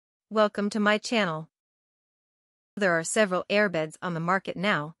Welcome to my channel. There are several AirBedz on the market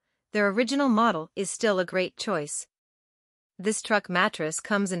now. Their original model is still a great choice. This truck mattress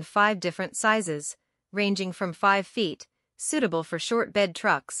comes in 5 different sizes, ranging from 5 feet, suitable for short bed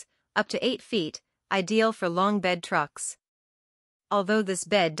trucks, up to 8 feet, ideal for long bed trucks. Although this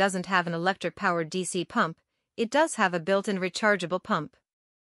bed doesn't have an electric-powered DC pump, it does have a built-in rechargeable pump.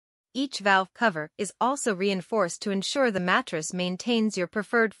 Each valve cover is also reinforced to ensure the mattress maintains your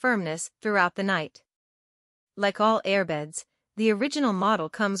preferred firmness throughout the night. Like all AirBedz, the original model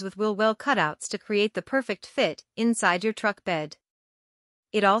comes with wheel well cutouts to create the perfect fit inside your truck bed.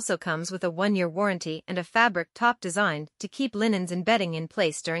 It also comes with a 1-year warranty and a fabric top designed to keep linens and bedding in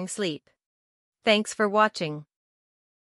place during sleep. Thanks for watching.